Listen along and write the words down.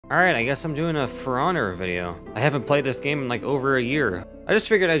Alright, I guess I'm doing a For Honor video. I haven't played this game in like over a year. I just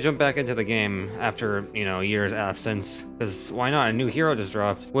figured I'd jump back into the game after, you know, a year's absence. Because why not? A new hero just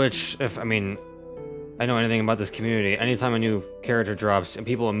dropped. Which, I know anything about this community, anytime a new character drops, and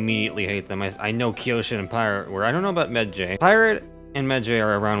people immediately hate them. I know Kyoshin and Pirate were. I don't know about Medjay. Pirate and Medjay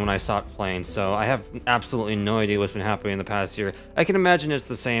are around when I stopped playing, so I have absolutely no idea what's been happening in the past year. I can imagine it's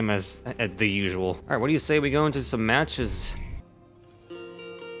the same as the usual. Alright, what do you say we go into some matches?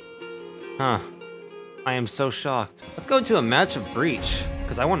 Huh. I am so shocked. Let's go into a match of Breach,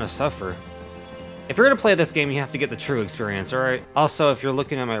 because I want to suffer. If you're gonna play this game, you have to get the true experience, alright? Also, if you're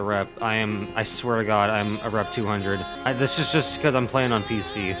looking at my rep, I swear to God, I'm a rep 200. This is just because I'm playing on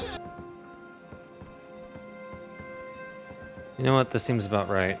PC. You know what? This seems about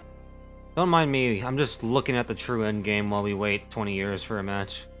right. Don't mind me, I'm just looking at the true end game while we wait 20 years for a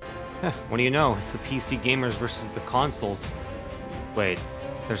match. What do you know? It's the PC gamers versus the consoles. Wait,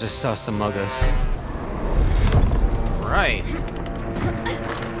 there's a sus among us. Right.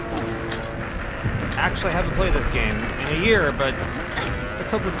 Actually, I haven't played this game in a year, but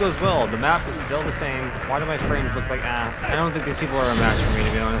let's hope this goes well. The map is still the same. Why do my frames look like ass? I don't think these people are a match for me,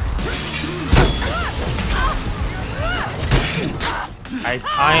 to be honest.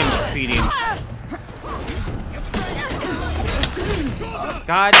 I am feeding.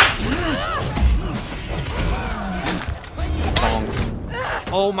 God.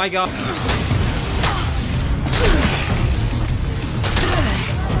 Oh my God.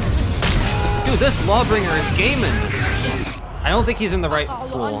 Dude, this Lawbringer is gaming. I don't think he's in the right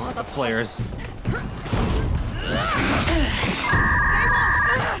pool of players.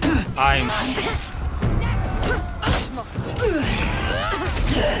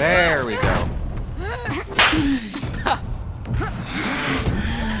 There we go.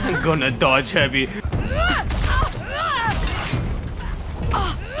 I'm gonna dodge heavy.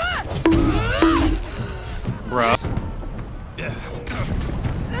 Bro.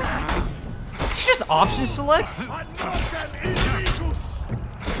 Just option select?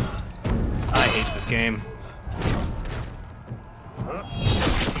 I hate this game.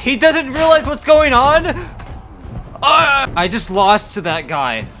 He doesn't realize what's going on? I just lost to that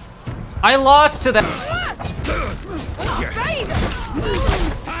guy. I lost to that.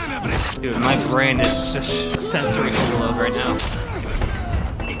 Dude, my brain is just sensory overload right now.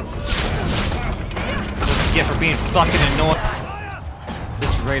 What's the gift for being fucking annoying?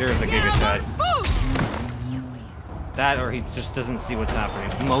 This Raider is a Giga Chad. That or he just doesn't see what's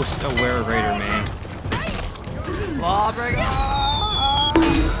happening. Most aware Raider, man. Lawbringer!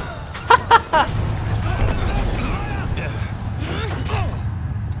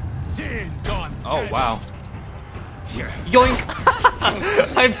 Oh, wow. Yoink!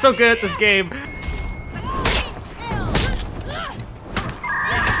 I'm so good at this game.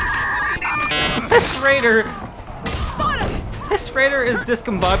 This Raider is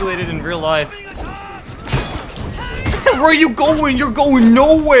discombobulated in real life. Where are you going? You're going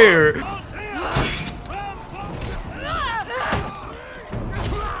nowhere!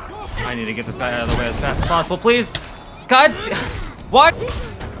 I need to get this guy out of the way as fast as possible, please! God! What?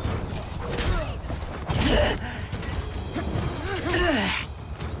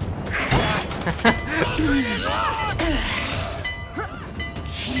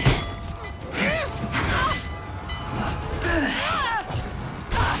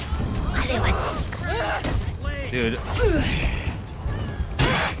 Dude.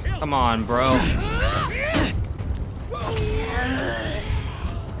 Come on, bro.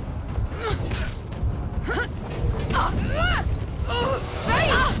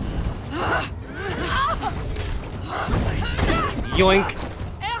 Yoink.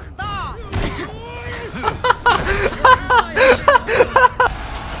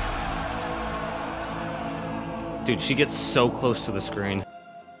 Dude, she gets so close to the screen.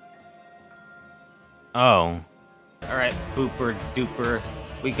 Oh. Alright, booper duper.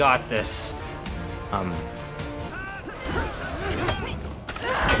 We got this.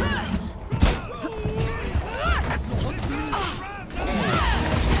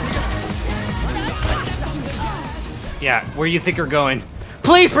 Yeah, where you think you're going?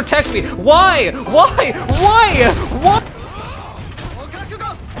 Please protect me! Why? Why? Why? What?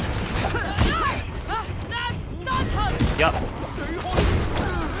 Yup.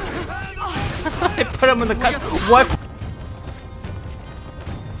 I put him in the cut. What?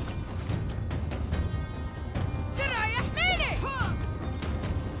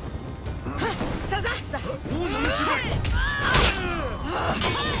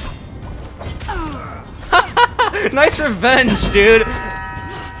 Nice revenge, dude.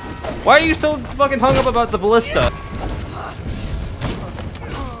 Why are you so fucking hung up about the ballista?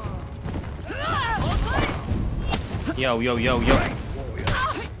 Yo, yo, yo, yo.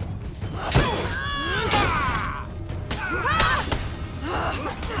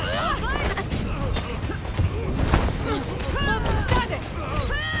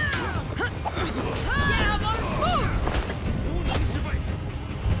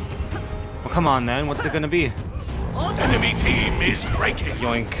 Well, come on then, what's it gonna be? Enemy team is breaking.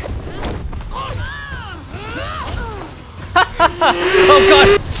 Yoink. Oh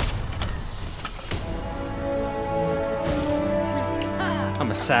god! I'm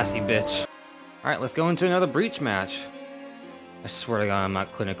a sassy bitch. Alright, let's go into another Breach match. I swear to god, I'm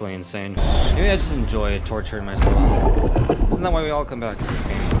not clinically insane. Maybe I just enjoy torturing myself. Isn't that why we all come back to this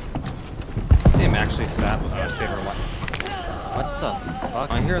game? I'm actually fat with my favorite one. What the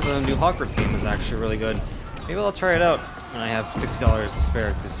fuck? I hear the new Hogwarts game is actually really good. Maybe I'll try it out when I have $60 to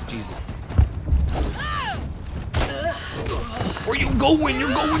spare, because Jesus. Where you going?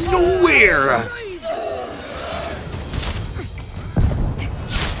 You're going nowhere!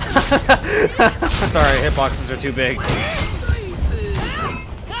 Sorry, hitboxes are too big.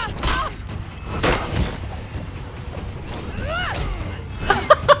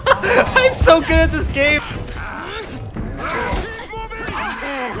 I'm so good at this game!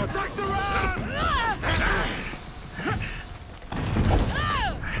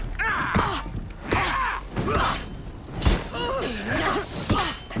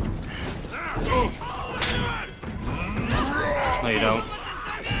 No, you don't.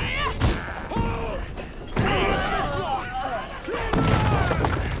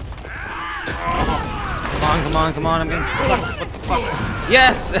 Come on, come on, I'm getting stuck. What the fuck?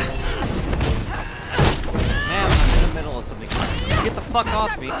 Yes! Man, I'm in the middle of something. Get the fuck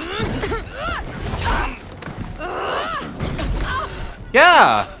off me.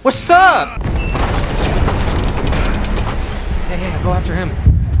 Yeah! What's up? Hey, go after him.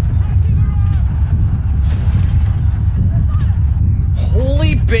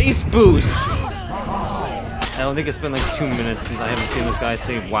 Holy base boost! I don't think it's been like 2 minutes since I haven't seen this guy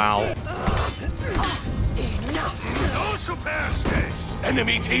say wow. No superstars.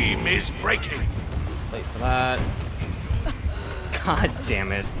 Enemy team is breaking. Wait for that. God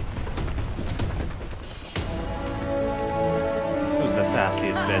damn it. Who's the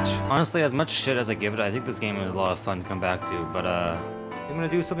sassiest bitch? Honestly, as much shit as I give it, I think this game is a lot of fun to come back to, but I'm gonna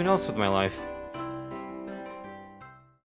do something else with my life.